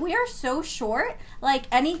I, we are so short. Like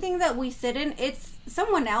anything that we sit in, it's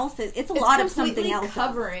someone else's. It's a lot of something completely else.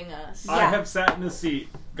 covering us. I Yeah. have sat in the seat,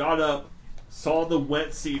 got up, saw the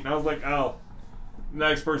wet seat, and I was like, oh,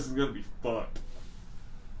 next person's going to be fucked.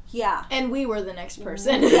 Yeah. And we were the next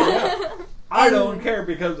person. Yeah. I don't care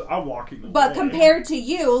because I'm walking away. But compared to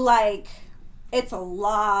you, like, it's a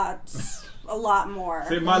lot more.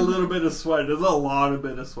 See, my little bit of sweat is a lot of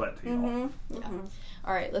bit of sweat to y'all. Mm-hmm. Yeah.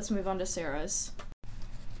 All right, let's move on to Sarah's.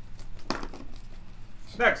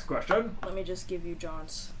 Next question. Let me just give you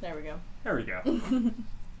John's. There we go. There we go.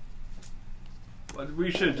 But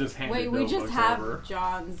we should just hand Wait, the we just notebooks have over.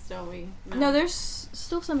 John's, don't we? No, there's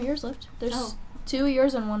still some years left. There's Oh. 2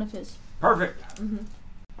 years and 1 of his. Perfect.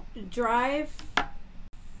 Drive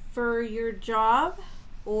for your job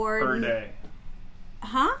or Per day.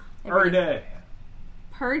 Huh? Per day.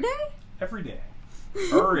 Per day? Every day.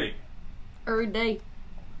 Hurry. Every day.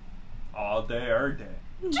 All day, every day.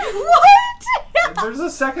 What? There's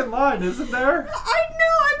a second line, isn't there? I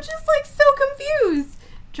know, I'm just like so confused.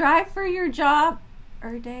 Drive for your job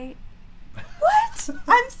or day. What?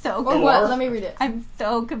 I'm so Or confused. what? Let me read it. I'm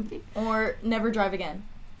so confused. Or never drive again.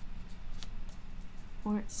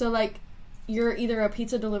 Or- So, like, you're either a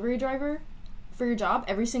pizza delivery driver for your job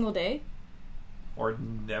every single day, Or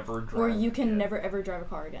never drive. or you can again. never ever drive a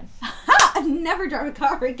car again. Never drive a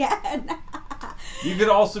car again. You could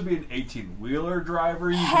also be an 18-wheeler driver.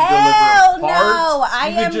 You Hell could deliver parts. no, I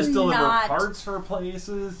you could am just deliver not. parts for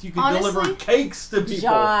places. You could Honestly, deliver cakes to people.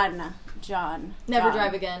 John. Never John.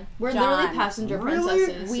 drive again. We're John. literally passenger Really?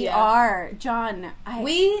 princesses. We yeah. are. John.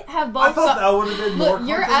 We have both. I thought that would have been more Look,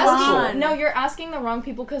 you're controversial. asking. No, you're asking the wrong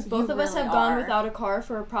people because both You of us really have gone are. without a car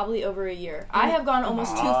for probably over a year. I have gone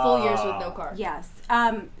almost 2 full years with no car. Yes.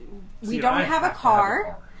 We See, don't I have a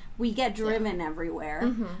car. we get driven everywhere.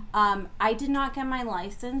 Mm-hmm. I did not get my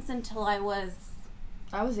license until I was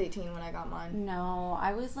 18 when I got mine. No,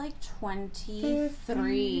 I was like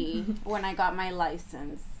 23 when I got my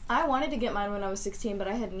license. I wanted to get mine when I was 16, but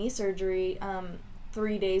I had knee surgery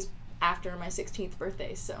 3 days after my 16th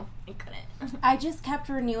birthday, so I couldn't. I just kept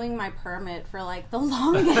renewing my permit for like the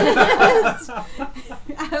longest.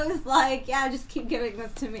 I was like, yeah, just keep giving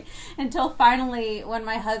this to me. Until finally, when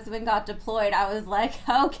my husband got deployed, I was like,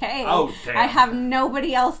 okay, Oh, damn. I have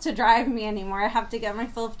nobody else to drive me anymore. I have to get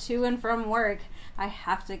myself to and from work. I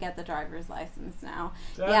have to get the driver's license now.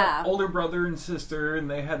 I had Yeah. an older brother and sister, and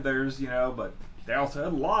they had theirs, but they also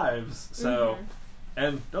had lives. So,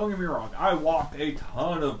 and don't get me wrong, I walked a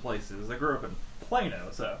ton of places. I grew up in Plano,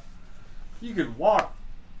 so you could walk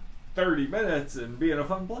 30 minutes and be in a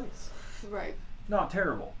fun place. Right. Not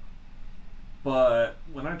terrible. But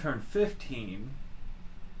when I turned 15,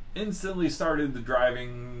 instantly started the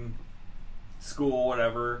driving school,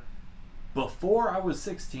 whatever. Before I was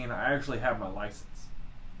 16, I actually had my license.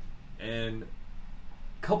 And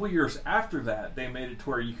a couple years after that, they made it to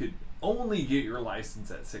where you could only get your license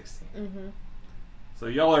at 16. Mm-hmm. So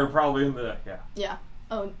y'all are probably in the Yeah.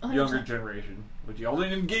 Oh, 100%. younger generation. But y'all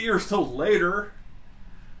didn't get yours till later.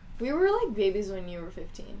 We were like babies when you were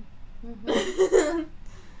 15. Mhm.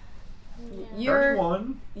 You're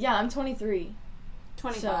 31. Yeah, I'm 23.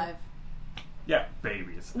 25. Yeah,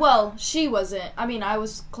 babies. Well, she wasn't. I mean, I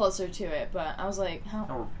was closer to it, but I was like, how?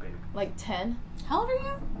 Oh, baby. Like 10? How old are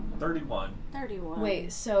you? 31. 31.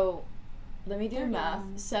 Wait, so let me do 31. math.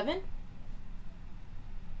 7?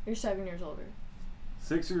 You're 7 years older.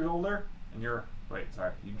 6 years older, and you're... Wait,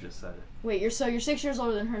 sorry, you just said it. Wait, you're 6 years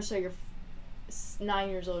older than her, so you're 9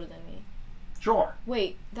 years older than me. Sure.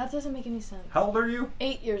 Wait, that doesn't make any sense. How old are you?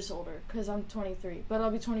 8 years older, because I'm 23, but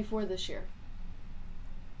I'll be 24 this year.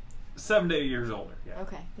 7 to 8 years older. Yeah.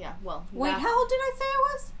 Okay, yeah, well. Wait, math- how old did I say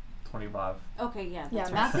I was? 25. Okay, yeah. Yeah,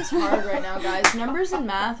 That's math is hard right now, guys. Numbers and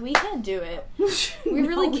math, we can't do it. We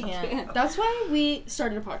really No, we can't. That's why we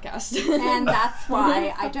started a podcast. And that's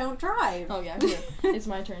why I don't drive. Oh, yeah, here. It's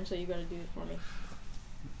my turn, so you gotta do it for me.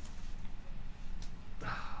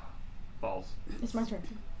 Balls. It's my turn.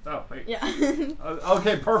 Oh, wait. Yeah.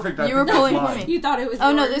 Okay, perfect. I You were think that's pulling for mine. me. You thought it was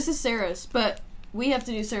Oh, no, yours? this is Sarah's, but we have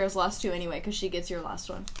to do Sarah's last two anyway, because she gets your last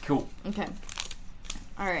one. Cool. Okay.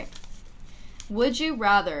 Alright. Would you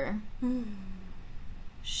rather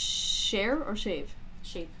share or shave?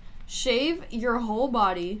 Shape. Shave your whole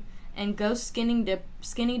body and go skinny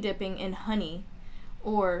dipping in honey,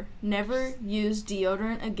 or never use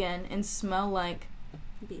deodorant again and smell like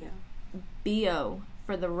Bio. BO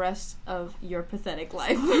for the rest of your pathetic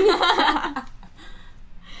life.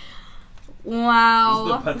 Wow.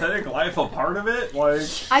 Is the pathetic life a part of it? Like,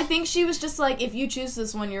 I think she was just like, if you choose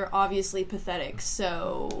this one, you're obviously pathetic,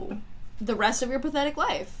 so the rest of your pathetic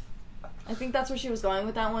life. I think that's where she was going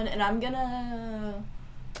with that one, and I'm gonna...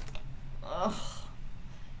 Ugh.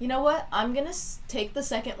 You know what? I'm gonna take the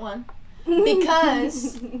second one,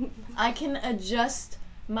 because I can adjust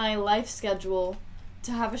my life schedule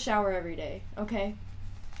to have a shower every day, okay?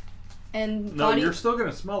 And no, body... you're still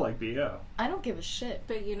gonna smell like BO. I don't give a shit.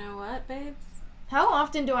 But you know what, babes? How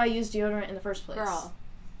often do I use deodorant in the first place? Girl.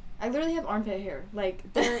 I literally have armpit hair. Like,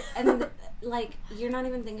 There, like, you're not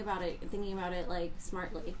even thinking about it, like,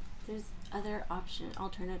 smartly. There's other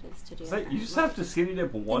alternatives to do So you just have to skinny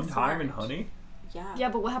dip one Think time in smart. honey? Yeah. yeah,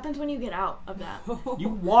 but what happens when you get out of that? You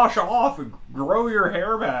wash off and grow your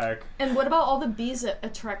hair back. And what about all the bees that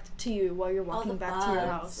attract to you while you're All walking the back to your bugs.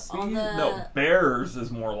 house? All See? the- No, bears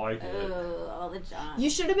is more like it. All the junk. You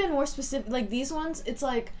should have been more specific. Like, these ones, it's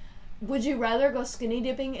like, would you rather go skinny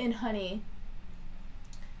dipping in honey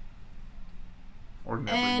Or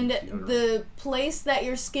never and use deodorant. the place that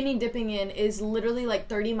you're skinny dipping in is literally like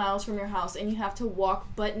 30 miles from your house, and you have to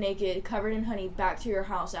walk butt naked, covered in honey, back to your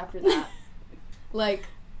house after that? Like,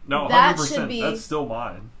 No, that 100%. should be- That's still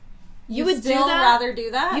mine. you would do still that? rather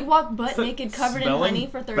do that? You'd walk butt So naked, covered in smelling honey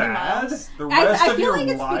for 30 bad miles? The rest I of feel your like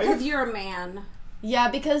it's life? because you're a man. Yeah,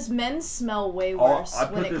 because men smell way Oh, worse I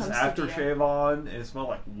when put it this comes to deodorant. aftershave on, and it smelled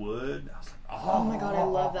like wood. I was like, oh. Oh my god, I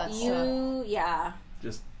love that stuff. Yeah.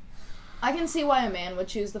 Just I can see why a man would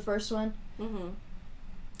choose the first one. Mm-hmm.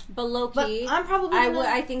 But low But key, I'm probably gonna...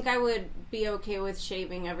 I think I would be okay with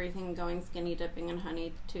shaving everything, going skinny dipping in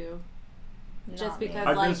honey too. Just Not me. because,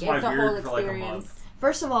 I've like, missed it's my a whole beard for like a experience. month.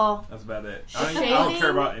 First of all, That's about it. I don't Shaving-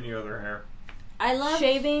 care about any other hair. I love.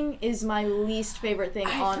 shaving is my least favorite thing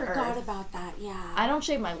I on forgot earth. about that. Yeah. I don't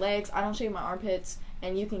shave my legs, I don't shave my armpits,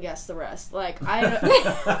 and you can guess the rest. Like, I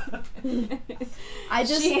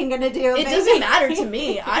just... She ain't gonna do it. It doesn't matter to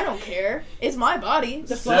me. I don't care. It's my body.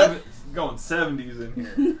 The fuck? going 70s in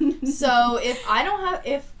here. So if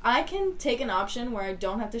I can take an option where I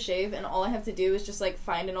don't have to shave and all I have to do is just like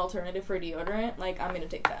find an alternative for deodorant, like I'm gonna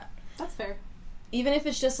take that. That's fair. Even if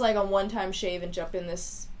it's just like a one-time shave and jump in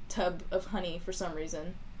this tub of honey for some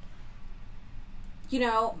reason. You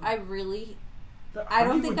know, I don't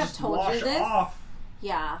Honey think would I've just told you wash this. off.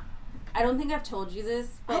 Yeah. I don't think I've told you this,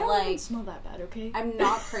 I but don't like even smell that bad, okay? I'm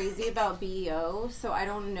not crazy about BEO, so I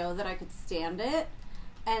don't know that I could stand it.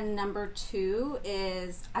 And number 2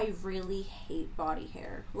 is I really hate body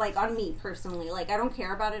hair. Like, on me personally. Like, I don't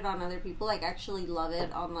care about it on other people. Like, I actually love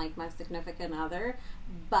it on, like, my significant other.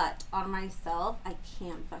 But on myself, I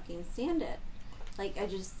can't fucking stand it. Like, I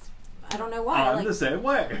don't know why. I'm Like, the same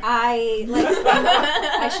way.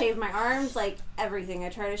 I shave my arms, like, everything. I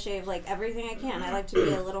try to shave, like, everything I can. I like to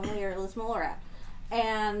be a little hairless mole rat.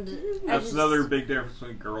 And That's another big difference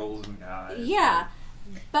between girls and guys. Yeah.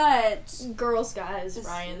 But Girls, guys,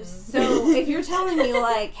 Ryan. so if you're telling me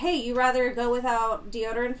like, hey, you rather go without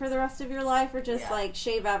deodorant for the rest of your life or just like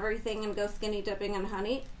shave everything and go skinny dipping in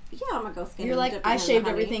honey? Yeah, I'm gonna go skinny You're like, dipping I in shaved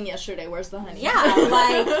honey. everything yesterday. Where's the honey? Yeah,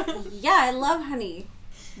 like, yeah, I love honey.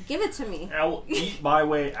 Give it to me. I will eat my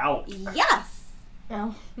way out. Yes.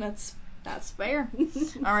 Well, that's fair.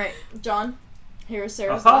 All right, John. Here's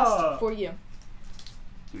Sarah's Aha! last for you.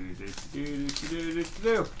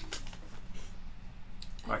 Do.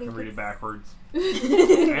 I can read it backwards.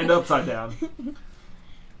 it. And upside down.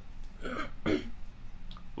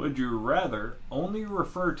 Would you rather only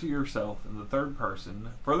refer to yourself in the third person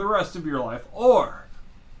for the rest of your life, or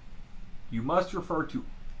you must refer to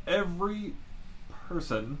every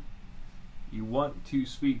person you want to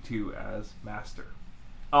speak to as master?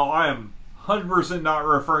 Oh, I am 100% not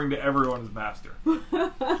referring to everyone as master.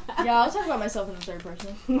 Yeah, I'll talk about myself in the third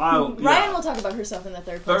person. Yeah. Ryan will talk about herself in the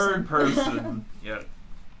third person. Third person. Yeah.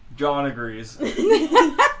 John agrees.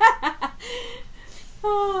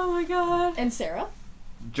 Oh my god. And Sarah?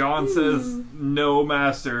 John says no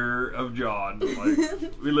master of John.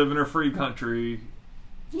 Like, we live in a free country.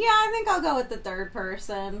 Yeah, I think I'll go with the third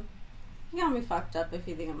person. You got me fucked up if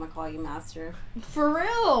you think I'm gonna call you master. For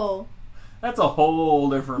real? That's a whole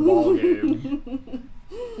different ballgame.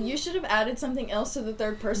 You should have added something else to the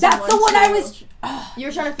third person. That's the one I too. was. You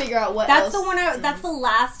were trying to figure out what That's else. the one. That's the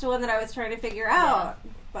last one that I was trying to figure out.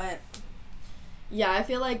 But Yeah, I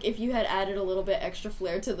feel like if you had added a little bit extra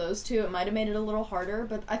flair to those two, it might have made it a little harder.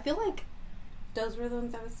 But I feel like those were the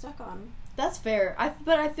ones I was stuck on. that's fair.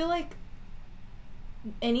 But I feel like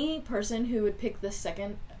any person who would pick the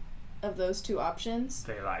second of those two options,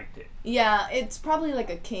 They liked it. yeah, it's probably like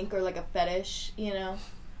a kink or like a fetish, you know?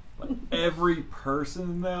 But every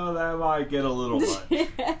person, though, that might get a little much.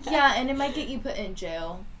 Yeah, and it might get you put in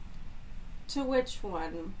jail. To which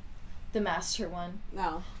one? The master one.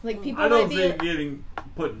 No. Like, people I don't might be... think getting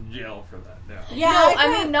put in jail for that, no. Yeah, No, I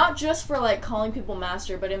mean, not just for, like, calling people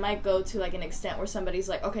master, but it might go to, like, an extent where somebody's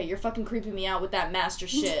like, okay, you're fucking creeping me out with that master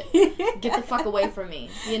shit. Get the fuck away from me,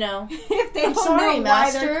 you know? If they I'm don't sorry, know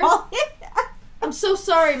master. why they're calling I'm so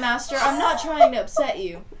sorry, master. I'm not trying to upset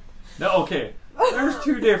you. No, okay. There's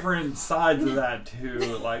two different sides of that, too.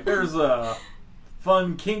 Like, there's a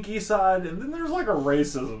fun, kinky side, and then there's, like, a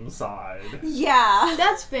racism side. Yeah.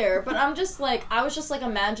 That's fair, but I'm just, like, I was just, like,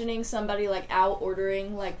 imagining somebody, like, out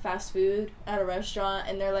ordering, like, fast food at a restaurant,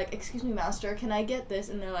 and they're like, excuse me, master, can I get this?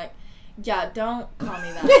 And they're like, yeah, don't call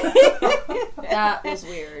me that. That was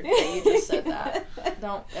weird that you just said that.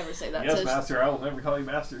 Don't ever say that. Yes, to master, I will never call you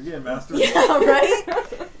master again, master. Yeah, right?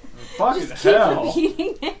 Fucking Just keep hell.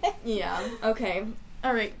 repeating it. Yeah, okay.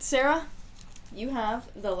 Alright, Sarah, you have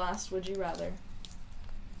the last would you rather.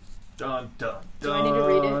 Dun, dun, dun. Do I need to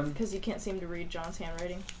read it? Because you can't seem to read John's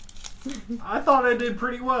handwriting. I thought I did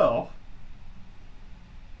pretty well.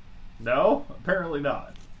 No? Apparently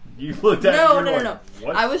not. You looked at No, me, no, you're no, like,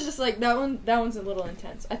 what? I was just like, that one's a little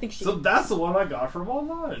intense. I think she... So that's the one I got from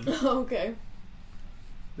online. Okay.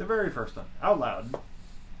 The very first time. Out loud.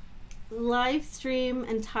 Live stream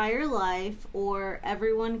entire life, or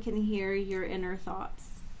everyone can hear your inner thoughts.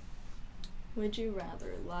 Would you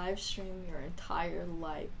rather live stream your entire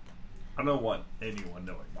life? I don't want anyone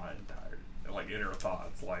knowing my entire, like, inner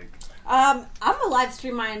thoughts. Like, I'm a live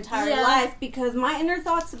stream my entire Yeah. life because my inner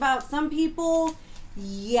thoughts about some people,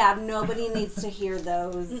 yeah, nobody needs to hear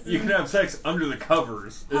those. you can have sex under the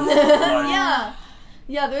covers. It's like, Yeah.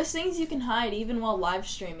 Yeah, there's things you can hide even while live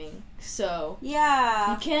streaming. So, you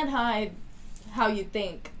Yeah. can't hide how you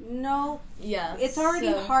think. No, Yeah. it's already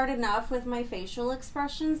so- hard enough with my facial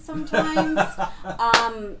expressions sometimes.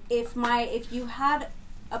 If you had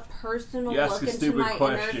a personal You ask look a into stupid my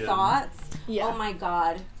question. inner thoughts, Yeah. oh my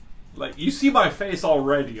god. Like, you see my face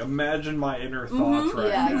already. Imagine my inner thoughts right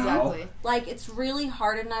Yeah, now. exactly. Like, it's really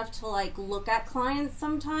hard enough to, like, look at clients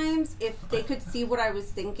sometimes. If they could see what I was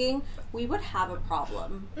thinking, we would have a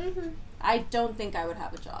problem. Mm-hmm. I don't think I would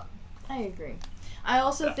have a job. I agree. I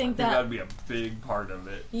also think that that'd be a big part of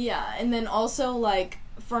it. yeah, and then also like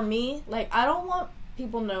for me, like I don't want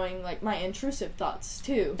people knowing like my intrusive thoughts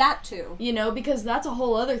too. That too. You know, because that's a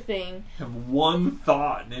whole other thing. Have one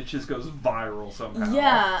thought and it just goes viral somehow.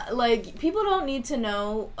 Yeah, like people don't need to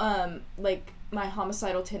know like my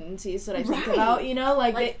homicidal tendencies that I think Right. about, you know,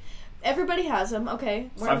 like Like- everybody has them, okay?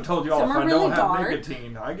 I've told you all, if Some I are don't really have dark.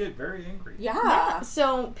 nicotine, I get very angry. Yeah.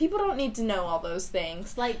 So people don't need to know all those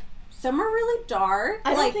things. Like, some are really dark.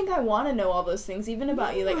 I don't like, think I want to know all those things, even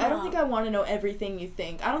about you. Like, I don't Yeah. think I want to know everything you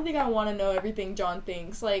think. I don't think I want to know everything John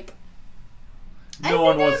thinks. Like, I No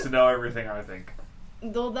one think wants to know everything I think.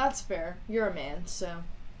 though that's fair. You're a man, so.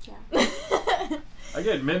 Yeah.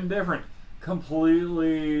 Again, men different.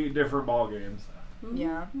 Completely different ball games.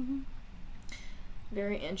 Yeah. Mhm.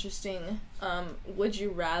 Very interesting. Would you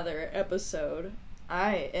rather episode.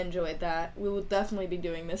 I enjoyed that. We will definitely be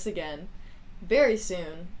doing this again very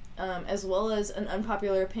soon. As well as an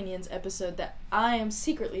unpopular opinions episode that I am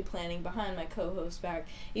secretly planning behind my co-host back,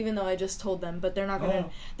 even though I just told them, but they're not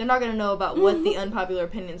gonna know about what the unpopular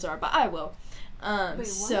opinions are, but I will. Wait, what?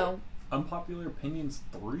 So Unpopular opinions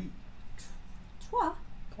 3. Twa.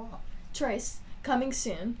 Trace coming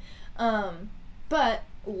soon. But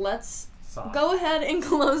let's Stop. go ahead and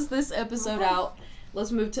close this episode out.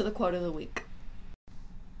 Let's move to the quote of the week.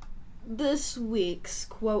 This week's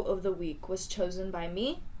quote of the week was chosen by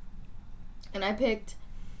me, and I picked,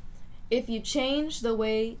 "If you change the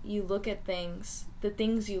way you look at things, the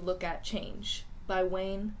things you look at change," by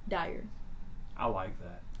Wayne Dyer. I like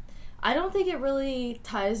that. I don't think it really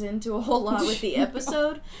ties into a whole lot with the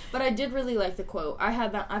episode, but I did really like the quote. I've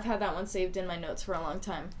had that one saved in my notes for a long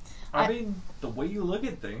time. I mean, the way you look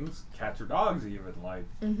at things, cats or dogs even, like,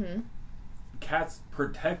 Mm-hmm. cats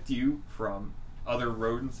protect you from other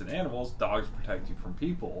rodents and animals, dogs protect you from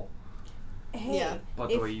people, Hey, Yeah. but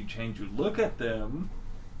the way you change you look at them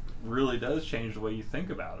really does change the way you think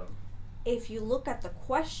about them. if you look at the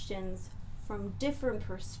questions from different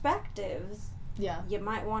perspectives, Yeah. you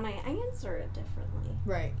might want to answer it differently.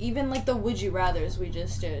 Right. Even like the would you rathers we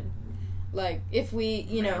just did. Like if we,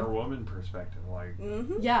 you Man or know, woman perspective, like,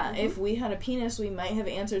 Mm-hmm. yeah, if we had a penis, we might have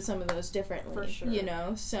answered some of those differently. For sure. You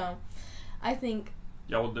know, so I think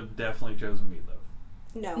y'all would have definitely chosen meatloaf.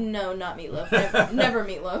 No. no, not meatloaf. Never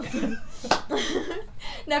meatloaf.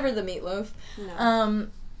 Never the meatloaf. No.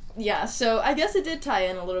 Yeah, so I guess it did tie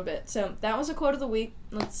in a little bit. So that was a quote of the week.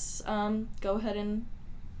 Let's go ahead and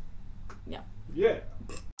Yeah.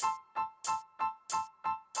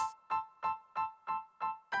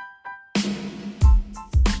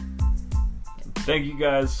 Thank you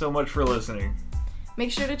guys so much for listening.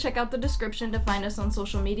 make sure to check out the description to find us on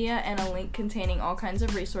social media and a link containing all kinds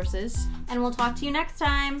of resources. And we'll talk to you next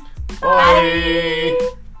time. Bye.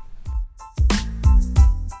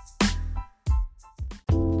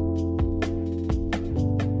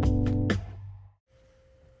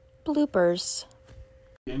 Bloopers.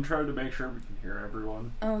 Intro to make sure we can hear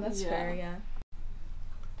everyone. Oh, that's Yeah. fair, yeah.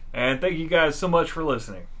 And thank you guys so much for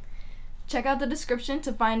listening. Check out the description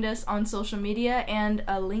to find us on social media and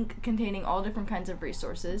a link containing all different kinds of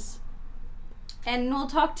resources. And we'll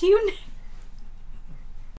talk to you next